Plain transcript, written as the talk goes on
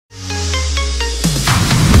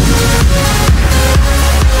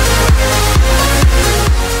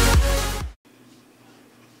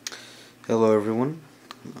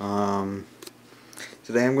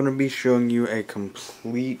Today I'm going to be showing you a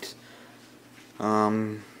complete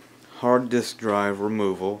hard disk drive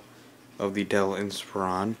removal of the Dell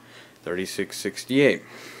Inspiron 3668.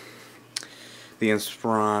 The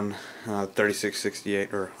Inspiron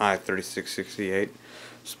 3668 or i3668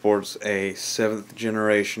 sports a 7th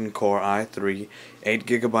generation Core i3, 8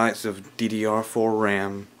 GB of DDR4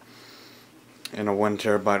 RAM, and a 1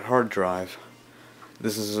 TB hard drive.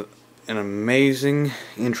 This is an amazing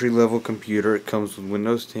entry-level computer. It comes with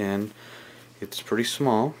Windows 10. It's pretty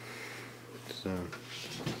small,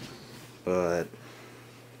 but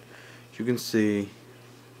you can see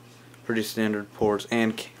pretty standard ports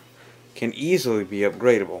and can easily be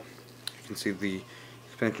upgradable. You can see the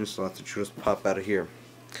expansion slots that just pop out of here.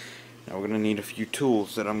 Now we're going to need a few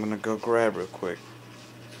tools that I'm going to go grab real quick.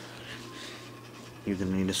 You're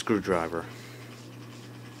going to need a screwdriver.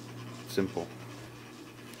 Simple.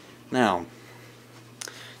 Now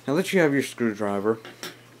that you have your screwdriver,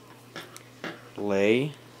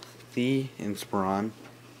 lay the Inspiron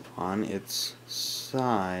on its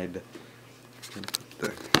side.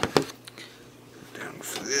 Put down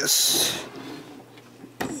for this.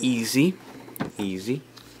 Easy.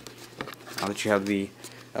 Now that you have the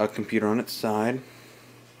computer on its side,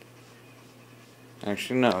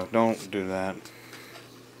 actually no, don't do that.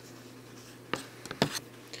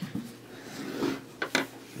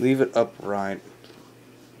 Leave it upright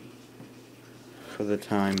for the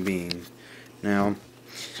time being. Now,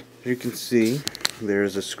 as you can see,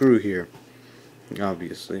 there's a screw here,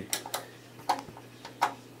 obviously.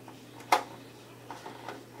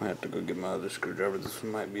 I have to go get my other screwdriver. This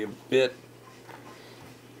one might be a bit...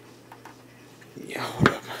 Yeah, hold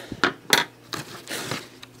up.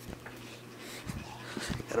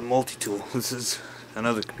 Got a multi-tool. This is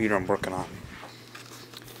another computer I'm working on.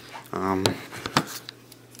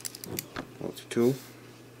 Multi-tool.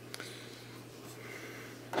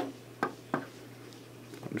 I'm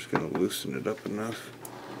just going to loosen it up enough.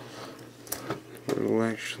 It'll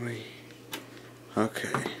actually...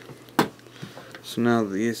 Okay. So now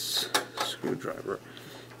this screwdriver.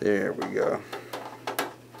 There we go.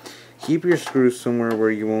 Keep your screws somewhere where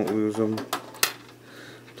you won't lose them.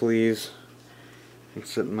 Please. I'm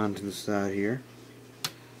setting mine to the side here.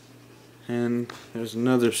 And there's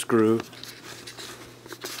another screw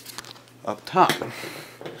up top,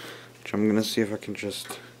 which I'm gonna see if I can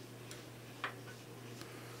just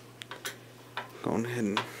go ahead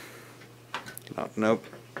and nope.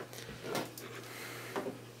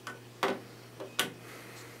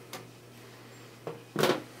 The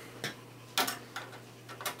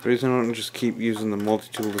reason I don't just keep using the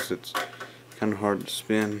multi-tool is it's kind of hard to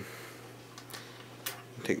spin.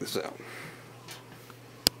 Take this out.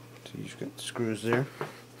 So you've got the screws there.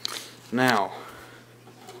 Now,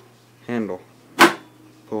 handle.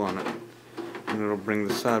 Pull on it, and it'll bring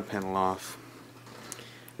the side panel off.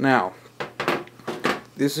 Now,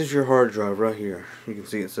 this is your hard drive right here. You can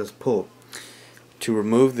see it says pull. To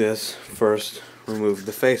remove this, first remove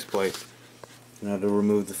the faceplate. Now to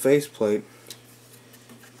remove the faceplate,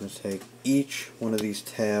 I'm going to take each one of these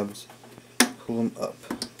tabs, pull them up.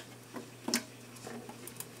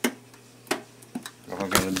 I'm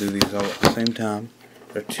going to do these all at the same time.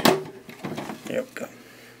 There we go.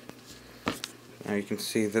 Now you can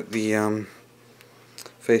see that the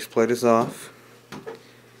faceplate is off,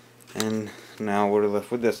 and now we're left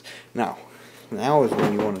with this. Now is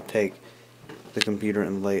when you want to take the computer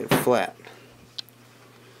and lay it flat.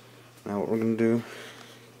 Now what we're going to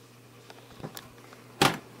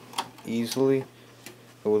do, easily,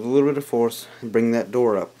 but with a little bit of force, bring that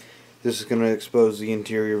door up. This is going to expose the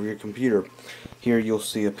interior of your computer. Here you'll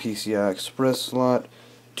see a PCI Express slot,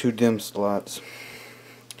 2 DIMM slots.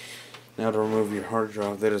 Now to remove your hard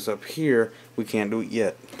drive that is up here, we can't do it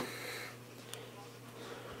yet.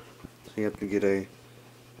 So you have to get a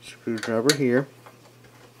screwdriver here.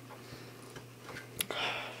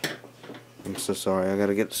 I'm so sorry, I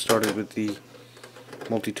gotta get started with the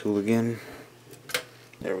multi-tool again.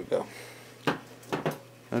 There we go.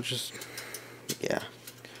 Yeah.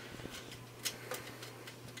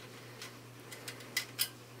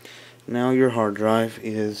 Now your hard drive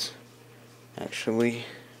is actually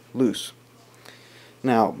loose.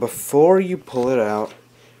 Now, before you pull it out,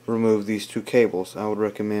 remove these 2 cables. I would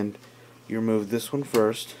recommend you remove this one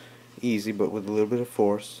first, easy but with a little bit of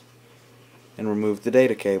force, and remove the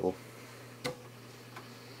data cable.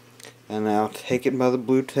 And now take it by the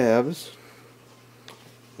blue tabs,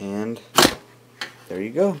 and there you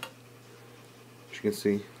go. As you can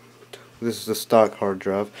see, this is a stock hard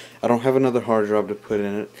drive. I don't have another hard drive to put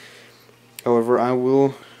in it. However, I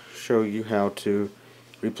will show you how to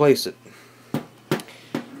replace it.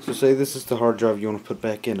 So So say this is the hard drive you want to put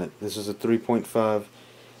back in it. This is a 3.5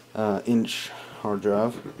 inch hard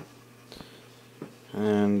drive.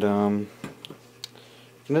 And what I'm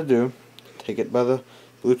going to do, take it by the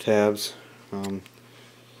blue tabs,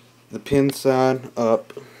 the pin side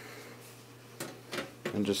up,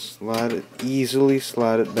 and just easily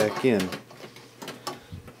slide it back in.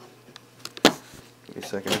 Wait a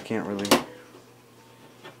second, I can't really.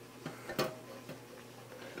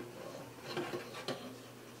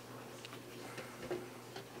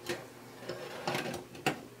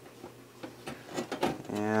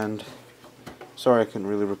 And sorry I couldn't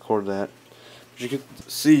really record that. But you can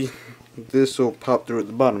see this will pop through at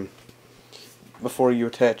the bottom. Before you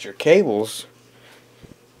attach your cables,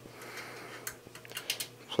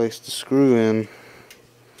 place the screw in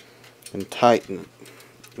and tighten it.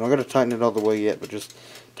 You're not going to tighten it all the way yet, but just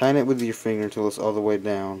tighten it with your finger until it's all the way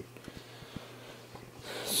down.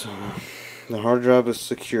 So the hard drive is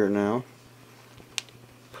secure now.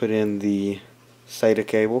 Put in the SATA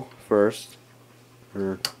cable first,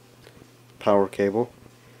 or power cable.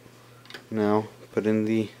 Now put in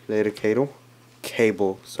the data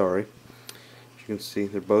cable. Sorry. As you can see,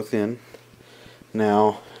 they're both in.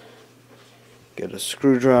 Now get a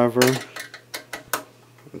screwdriver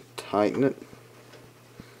and tighten it.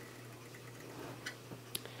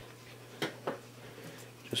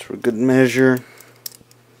 Just for good measure.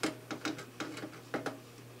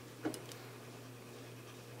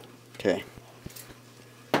 Okay.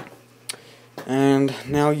 And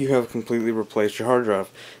now you have completely replaced your hard drive.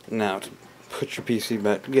 Now to put your PC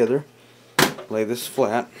back together, lay this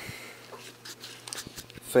flat,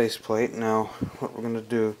 faceplate. Now what we're going to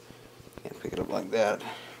do, can't pick it up like that.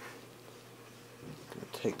 Going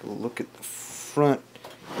to take a look at the front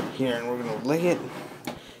here, and we're going to lay it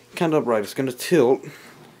kind of upright. It's going to tilt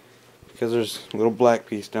because there's a little black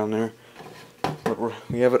piece down there, but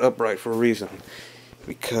we have it upright for a reason.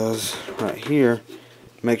 Because right here,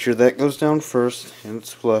 make sure that goes down first and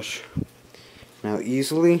it's flush. Now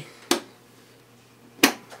easily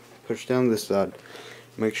push down this side.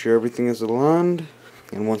 Make sure everything is aligned,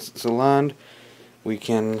 and once it's aligned, we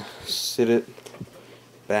can sit it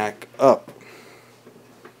back up.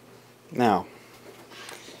 Now,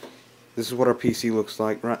 this is what our PC looks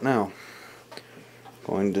like right now.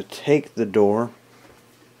 Going to take the door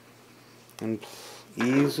and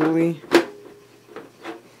easily,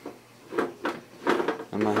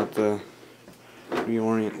 I might have to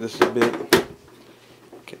reorient this a bit.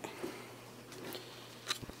 Okay.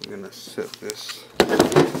 I'm gonna set this.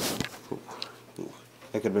 Ooh,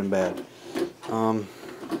 that could have been bad.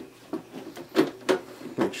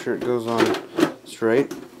 Make sure it goes on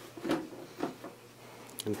straight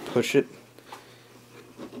and push it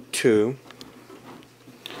to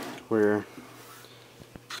where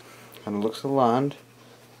kind of looks aligned.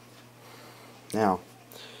 Now,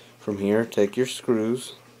 from here, take your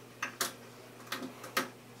screws,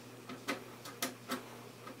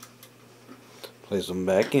 place them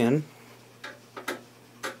back in,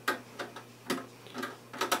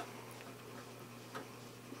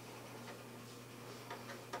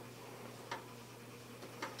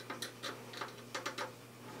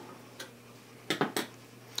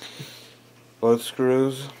 both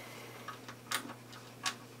screws.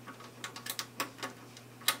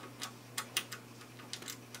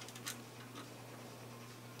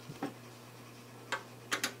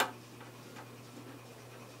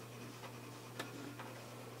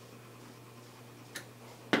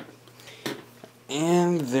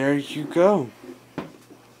 And there you go.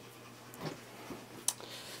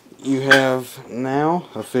 You have now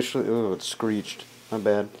officially, oh, it screeched, my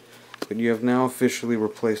bad. But you have now officially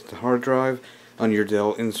replaced the hard drive on your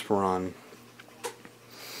Dell Inspiron.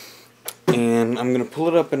 And I'm going to pull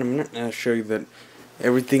it up in a minute and I'll show you that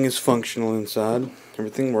everything is functional inside.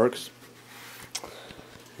 Everything works.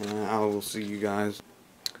 And I will see you guys.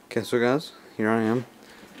 Okay, so guys, here I am.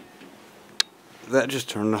 That just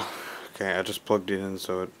turned off. Okay, I just plugged it in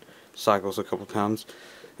so it cycles a couple times.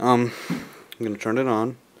 I'm going to turn it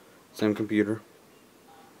on. Same computer.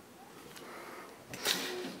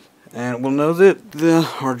 And we'll know that the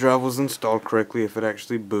hard drive was installed correctly if it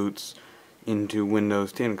actually boots into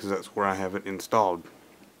Windows 10, because that's where I have it installed.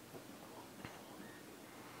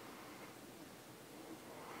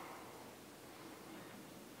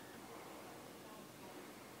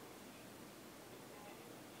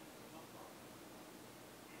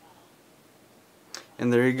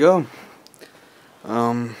 And there you go.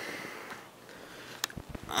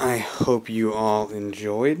 I hope you all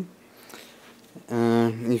enjoyed.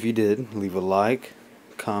 If you did, leave a like,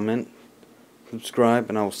 comment, subscribe,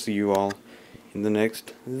 and I will see you all in the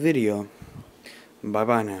next video. Bye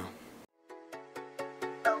bye now.